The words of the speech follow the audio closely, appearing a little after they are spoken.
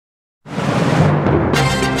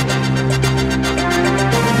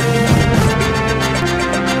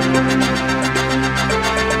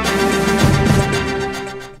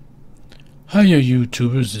Hiya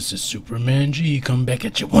YouTubers, this is Superman G coming back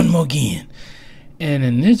at you one more again. And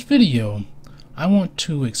in this video, I want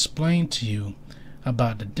to explain to you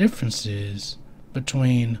about the differences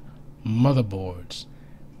between motherboards,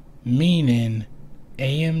 meaning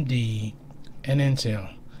AMD and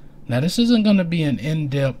Intel. Now this isn't going to be an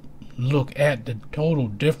in-depth look at the total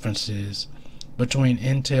differences between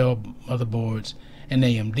Intel motherboards and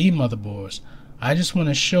AMD motherboards. I just want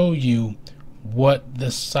to show you what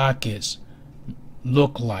the sockets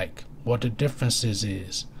look like, what the differences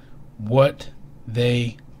is, what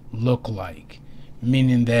they look like,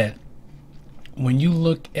 meaning that when you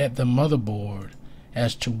look at the motherboard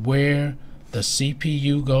as to where the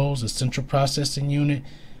CPU goes, the central processing unit,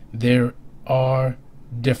 there are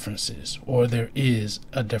differences, or there is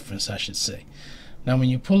a difference, I should say. Now when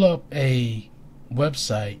you pull up a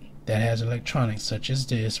website that has electronics such as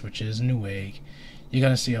this, which is Newegg, you're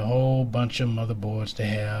going to see a whole bunch of motherboards they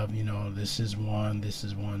have. You know, this is one, this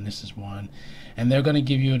is one, this is one, and they're going to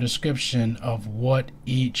give you a description of what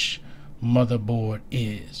each motherboard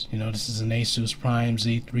is. You know, this is an Asus Prime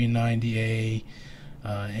Z390A,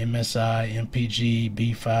 MSI MPG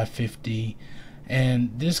B550,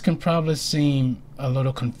 and this can probably seem a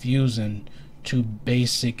little confusing to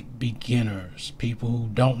basic beginners, people who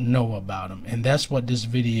don't know about them, and that's what this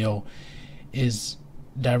video is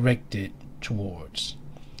directed towards.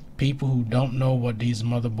 People who don't know what these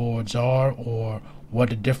motherboards are or what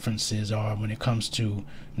the differences are when it comes to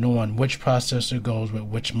knowing which processor goes with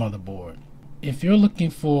which motherboard. If you're looking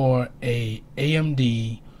for a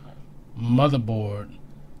AMD motherboard,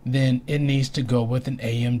 then it needs to go with an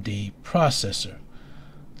AMD processor.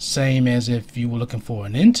 Same as if you were looking for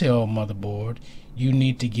an Intel motherboard, you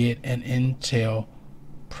need to get an Intel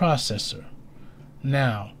processor.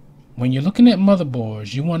 Now when you're looking at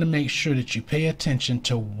motherboards, you want to make sure that you pay attention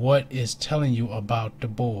to what is telling you about the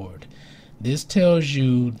board. This tells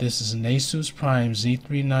you this is an Asus Prime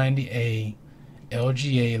Z390A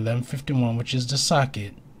LGA 1151, which is the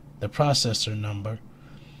socket, the processor number,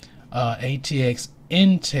 ATX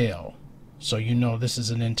Intel, so you know this is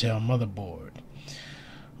an Intel motherboard,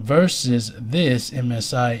 versus this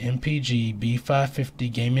MSI MPG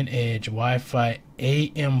B550 Gaming Edge Wi-Fi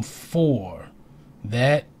AM4.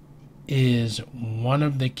 That is one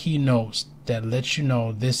of the keynotes that lets you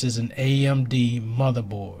know this is an AMD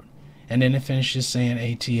motherboard, and then it finishes saying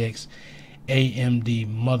ATX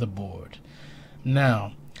AMD motherboard.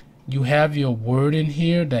 Now you have your word in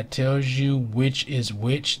here that tells you which is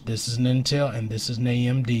which. This is an Intel and this is an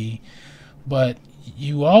AMD, but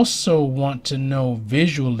you also want to know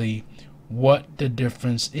visually what the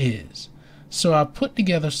difference is. So I put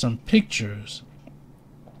together some pictures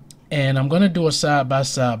and I'm going to do a side by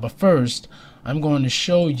side, but first I'm going to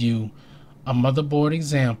show you a motherboard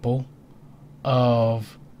example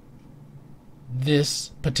of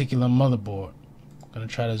this particular motherboard. I'm going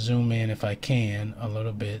to try to zoom in if I can a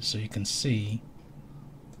little bit so you can see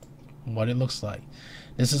what it looks like.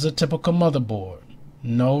 This is a typical motherboard.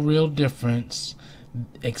 No real difference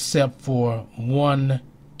except for one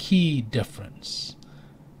key difference.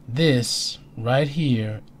 This right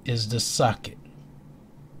here is the socket.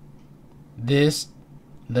 This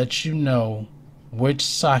lets you know which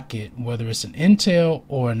socket, whether it's an Intel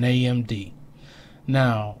or an AMD.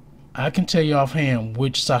 Now, I can tell you offhand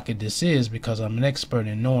which socket this is because I'm an expert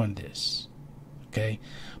in knowing this. Okay,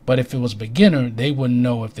 but if it was beginner, they wouldn't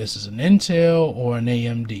know if this is an Intel or an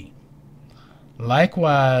AMD.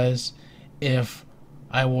 Likewise, if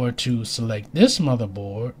I were to select this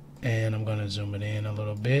motherboard, and I'm going to zoom it in a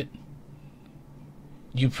little bit,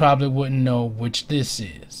 you probably wouldn't know which this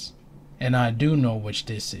is. And I do know which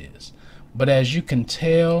this is, but as you can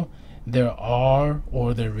tell, there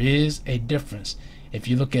is a difference. If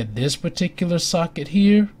you look at this particular socket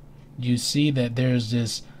here, you see that there's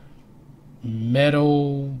this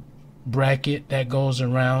metal bracket that goes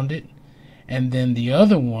around it, and then the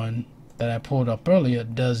other one that I pulled up earlier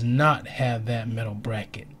does not have that metal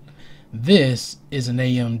bracket. This is an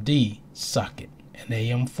AMD socket, an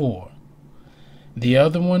AM4. The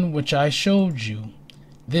other one, which I showed you,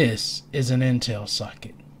 this is an Intel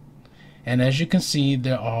socket, and as you can see,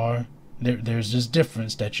 there's this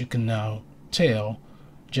difference that you can now tell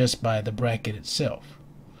just by the bracket itself.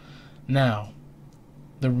 Now,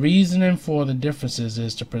 the reasoning for the differences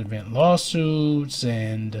is to prevent lawsuits,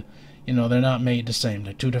 and you know, they're not made the same.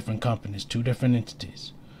 They're two different companies, two different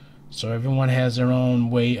entities, so everyone has their own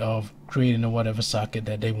way of creating whatever socket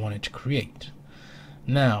that they wanted to create.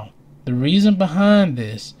 Now, the reason behind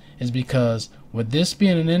this is because with this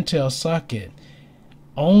being an Intel socket,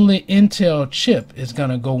 only Intel chip is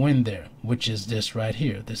going to go in there, which is this right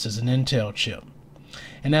here. This is an Intel chip.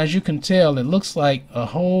 And as you can tell, it looks like a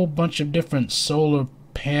whole bunch of different solar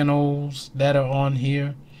panels that are on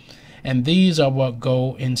here, and these are what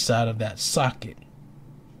go inside of that socket.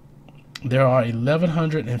 There are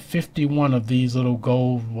 1151 of these little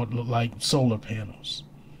gold, what look like solar panels.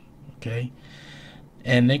 Okay,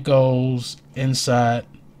 and it goes inside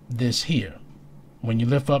this here. When you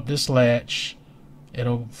lift up this latch,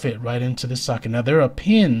 it'll fit right into the socket. Now there are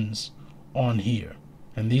pins on here,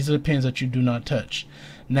 and these are the pins that you do not touch.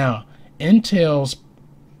 Now Intel's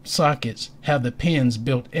sockets have the pins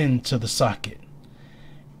built into the socket.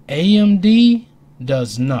 AMD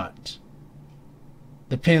does not.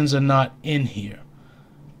 The pins are not in here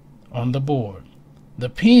on the board. The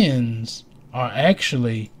pins are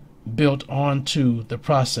actually built onto the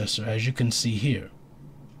processor, as you can see here.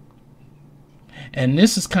 And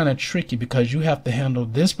this is kind of tricky because you have to handle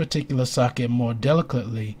this particular socket more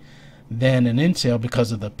delicately than an Intel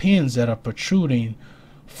because of the pins that are protruding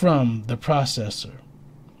from the processor.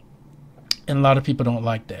 And a lot of people don't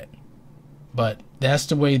like that, but that's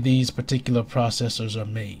the way these particular processors are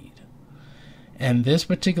made. And this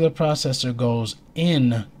particular processor goes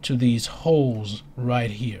into these holes right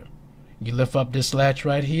here. You lift up this latch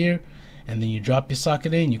right here, and then you drop your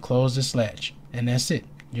socket in, you close this latch, and that's it.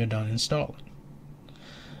 You're done installing.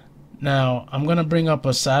 Now I'm going to bring up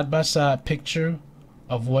a side-by-side picture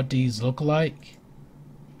of what these look like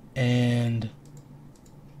and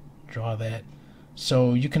draw that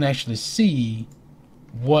so you can actually see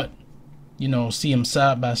what, see them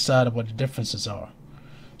side by side of what the differences are.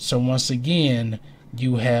 So once again,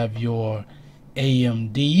 you have your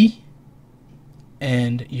AMD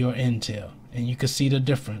and your Intel, and you can see the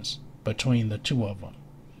difference between the two of them.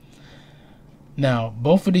 Now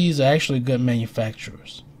both of these are actually good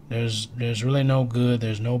manufacturers. There's really no good,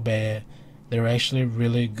 there's no bad. They're actually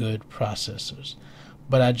really good processors.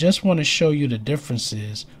 But I just want to show you the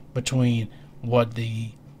differences between what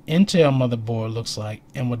the Intel motherboard looks like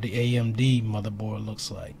and what the AMD motherboard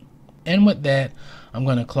looks like. And with that, I'm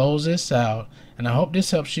going to close this out, and I hope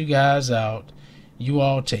this helps you guys out. You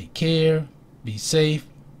all take care, be safe,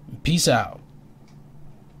 and peace out.